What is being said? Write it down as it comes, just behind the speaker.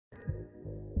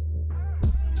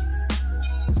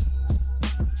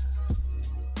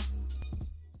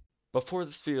before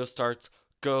this video starts,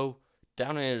 go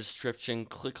down in the description,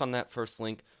 click on that first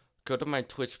link, go to my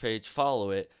Twitch page,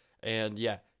 follow it, and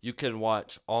yeah, you can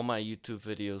watch all my YouTube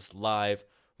videos live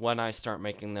when I start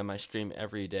making them. I stream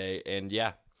every day, and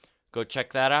yeah, go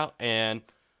check that out, and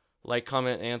like,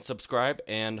 comment, and subscribe,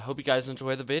 and hope you guys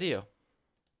enjoy the video.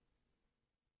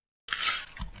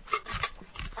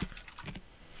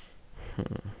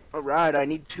 Alright, I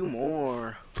need 2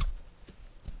 more.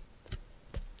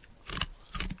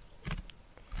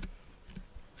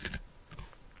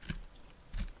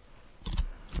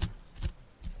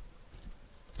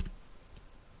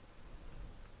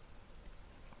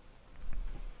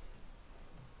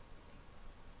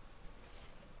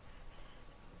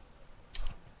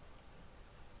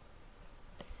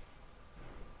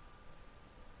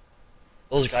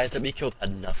 Those guys that we killed had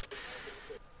enough.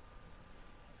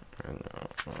 I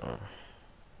know.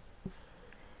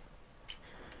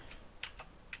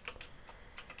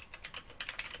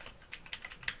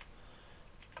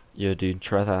 Yo, dude,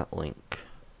 try that link.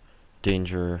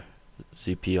 Danger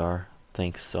CPR.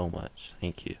 Thanks so much.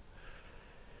 Thank you.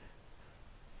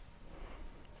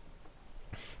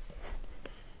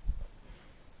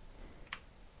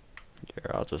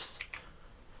 Here, I'll just...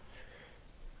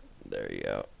 There you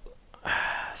go.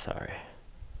 Sorry.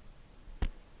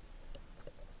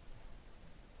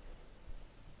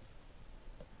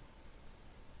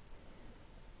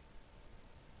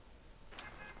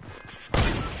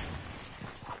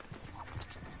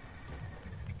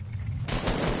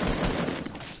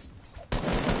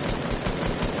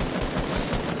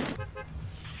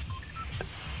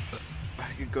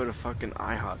 I could go to fucking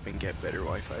IHOP and get better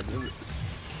Wi-Fi than this.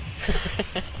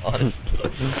 Honestly.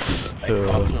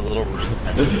 Xbox in a little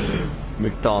room.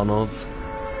 McDonald's.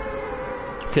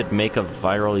 You could make a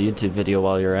viral YouTube video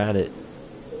while you're at it.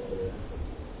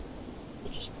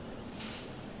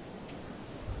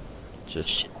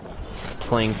 Just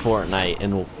playing Fortnite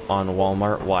on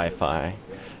Walmart Wi-Fi.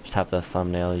 Just have the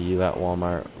thumbnail of you at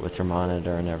Walmart with your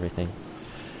monitor and everything.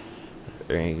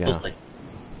 There you go.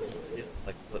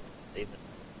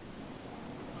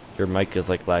 Your mic is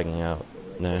like lagging out,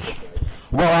 Nash.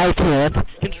 Well, I can't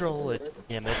control it.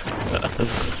 Damn it.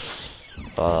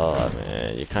 Oh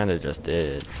man, you kind of just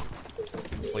did.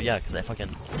 Well, yeah, because I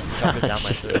fucking shoved it down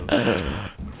my throat.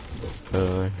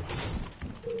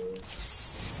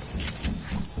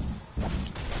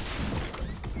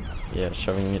 Yeah,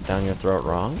 shoving it down your throat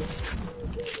wrong? Yeah,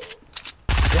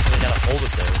 I gotta hold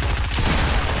it there.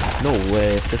 No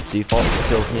way, if this default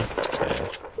kills me. Okay.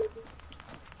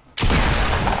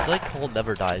 I feel like Cole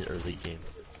never dies early game.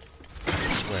 I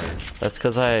swear. That's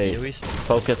because I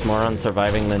focus more on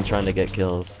surviving than trying to get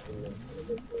kills.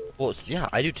 Well, yeah,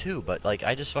 I do too, but like,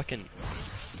 I just fucking...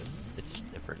 It's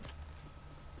different.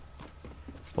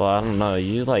 Well, I don't know,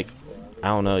 you like... I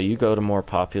don't know, you go to more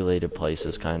populated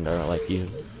places, kinda, like you...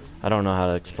 I don't know how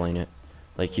to explain it.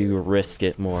 Like, you risk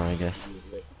it more, I guess.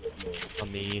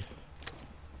 On me.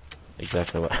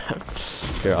 Exactly what...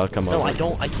 Here, I'll come over. No, I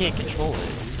don't, I can't control it.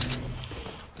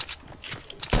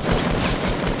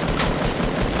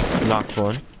 Knocked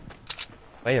one.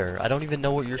 Where? I don't even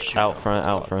know what you're shooting. Out front,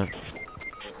 out front.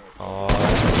 Oh.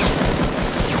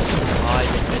 I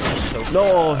finished so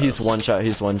No, fast. he's one shot,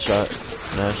 he's one shot.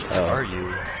 Nash. Where are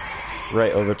you?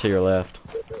 Right over to your left.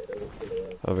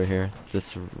 Over here.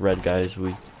 This red guy's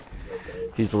weak.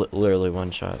 He's literally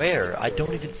one shot. Where? I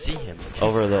don't even see him.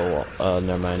 Over the wall.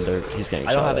 Never mind. He's getting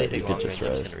I don't shot have at. anything You long could range, just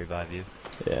I'm res. just gonna revive you.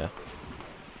 Yeah.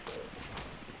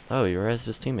 Oh, you rezzed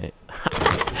his teammate.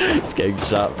 He's getting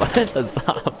shot by a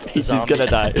zombie. He's gonna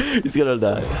die. He's gonna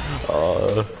die.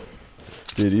 Oh.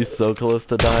 Dude, he's so close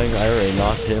to dying. I already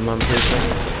knocked him, I'm pretty sure.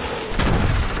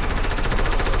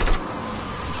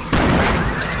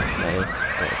 Nice.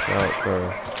 Watch out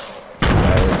for...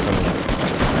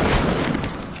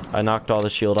 I knocked all the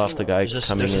shield off the guy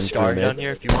coming in through down mid.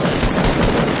 here if you want it.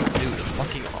 Dude,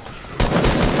 fucking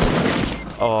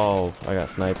off. Oh, I got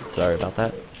sniped. Sorry about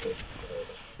that.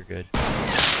 You're good.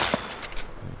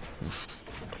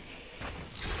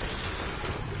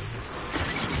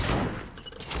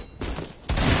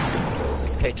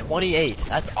 Okay, 28.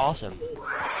 That's awesome.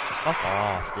 Fuck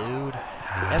off, dude.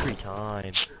 Every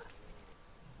time.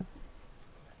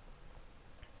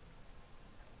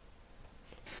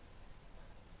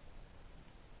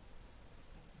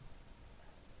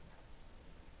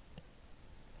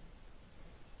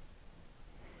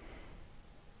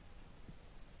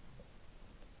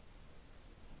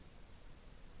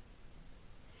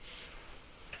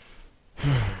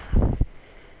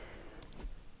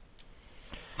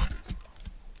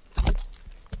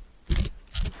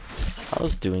 I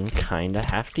was doing kinda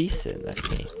half decent that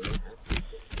game.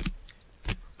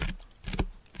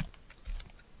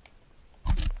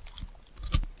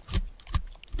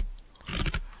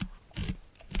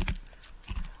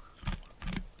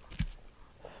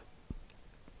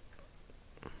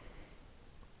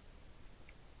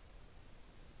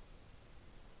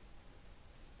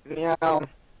 Meow.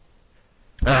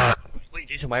 Wait,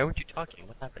 Jason, why weren't you talking?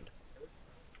 What happened?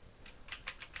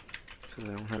 Because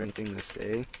I don't have anything to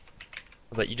say.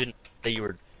 But you didn't say you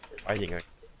were fighting, right?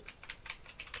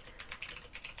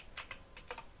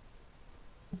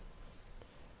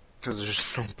 Because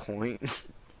there's no point.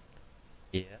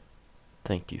 Yeah.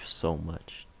 Thank you so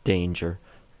much, Danger.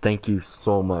 Thank you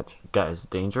so much, guys.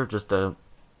 Danger just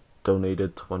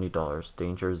donated $20.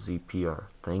 Danger ZPR.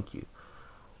 Thank you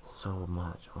so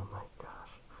much. Oh my gosh.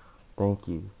 Thank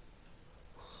you.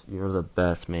 You're the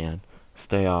best, man.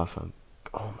 Stay awesome.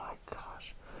 Oh my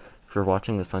gosh. If you're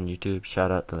watching this on YouTube,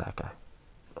 shout out to that guy.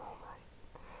 Oh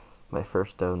my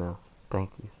first dono.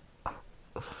 Thank you.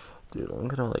 Dude, I'm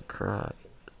gonna like cry.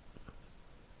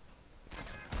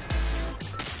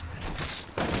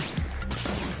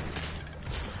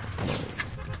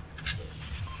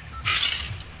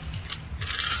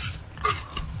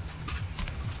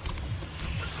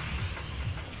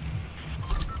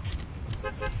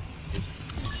 Okay.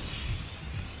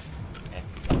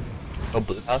 Oh,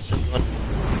 blue house, everyone.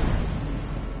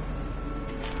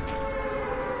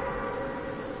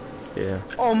 Yeah.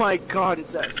 Oh my god,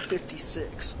 it's at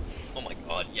 56. Oh my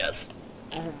god, yes.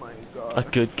 Oh my A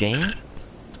god. good game?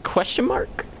 Question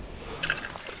mark?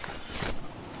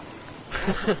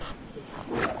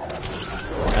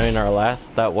 I mean,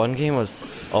 that one game was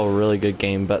a really good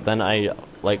game, but then I,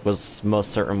 like, was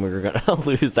most certain we were gonna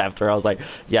lose after. I was like,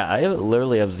 yeah, I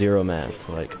literally have 0 mats.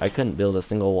 Like, I couldn't build a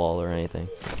single wall or anything.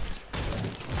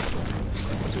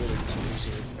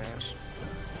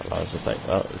 I was just like,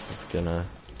 oh, this is gonna...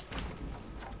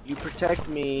 You protect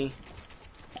me.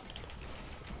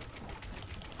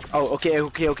 Oh, okay.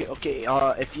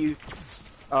 If you,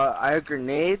 I have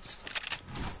grenades.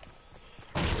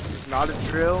 This is not a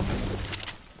drill.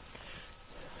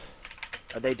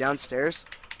 Are they downstairs?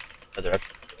 Are there-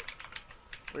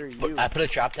 Where are you? I put a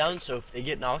trap down, so if they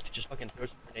get knocked, just fucking throw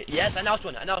some grenades. Yes, I knocked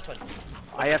one.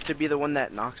 I have to be the one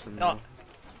that knocks them. No.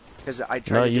 Because I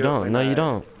tried No, to you do it don't. when, No, you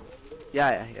don't.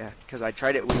 Yeah. Because I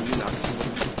tried it when you knocked someone.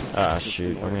 Ah,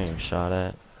 shoot. I'm getting shot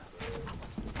at.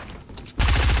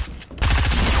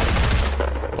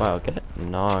 Wow, get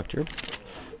knocked. You're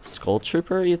Skull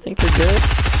Trooper? You think you're good?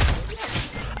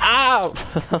 Ow!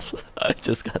 I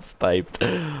just got sniped.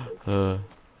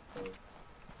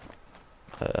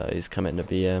 He's coming to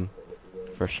BM.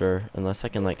 For sure. Unless I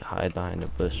can, like, hide behind a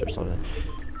bush or something.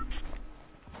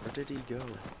 Where did he go?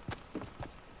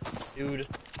 Dude.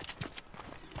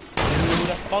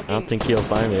 I don't think he'll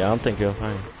find me. I don't think he'll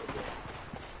find me.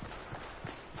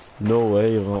 No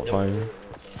way he won't find me.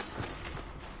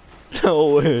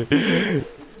 No way.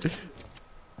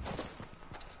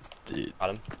 Dude, Got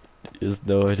him. he has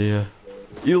no idea.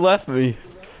 You left me.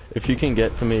 If you can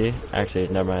get to me, actually,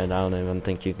 never mind. I don't even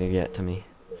think you can get to me.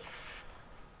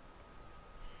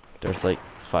 There's like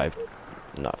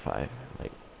not five,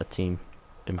 like a team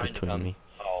in Trying to between come. me.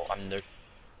 Oh, I'm there.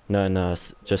 No,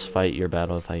 just fight your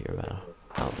battle. I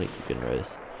don't think you can raise.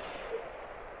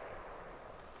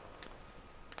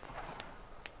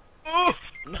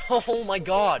 Oh my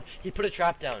god! He put a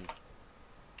trap down.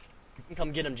 You can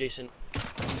come get him, Jason.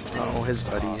 Oh, his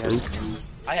buddy has.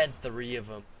 I had 3 of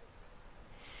them.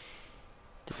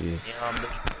 Dude,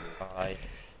 Bye.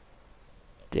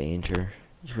 Danger.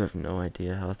 You have no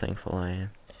idea how thankful I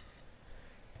am.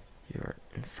 You are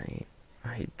insane.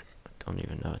 I don't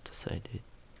even know what to say, dude.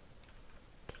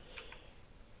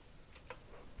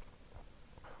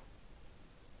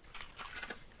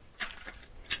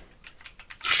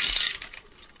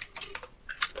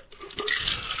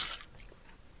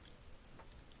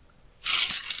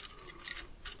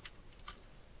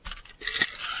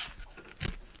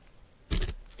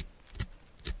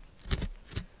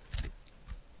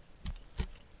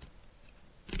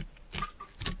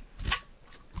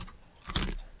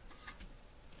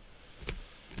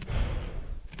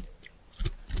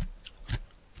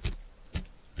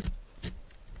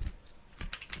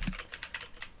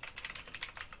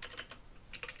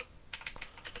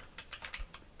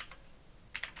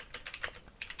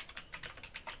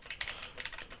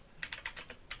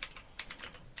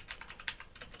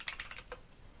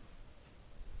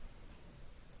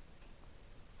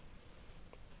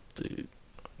 Dude,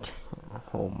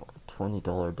 oh my,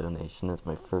 $20 donation is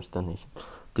my first donation.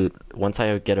 Dude, once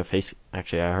I get a face,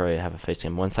 actually I already have a face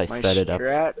cam. Once I My set it up,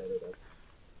 strat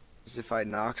is if I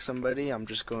knock somebody, I'm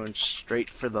just going straight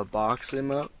for the box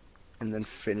him up, and then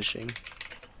finishing.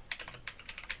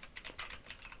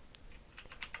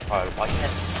 Alright, why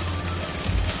can't...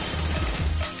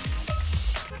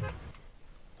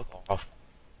 Fuck off.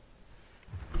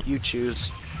 You choose.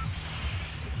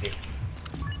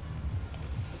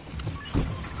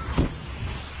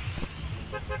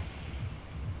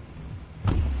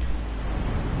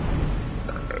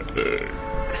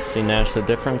 See, Nash, the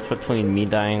difference between me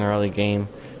dying early game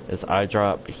is I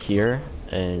drop here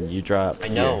and you drop I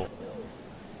here. know.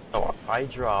 Oh, I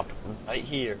drop right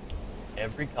here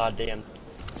every goddamn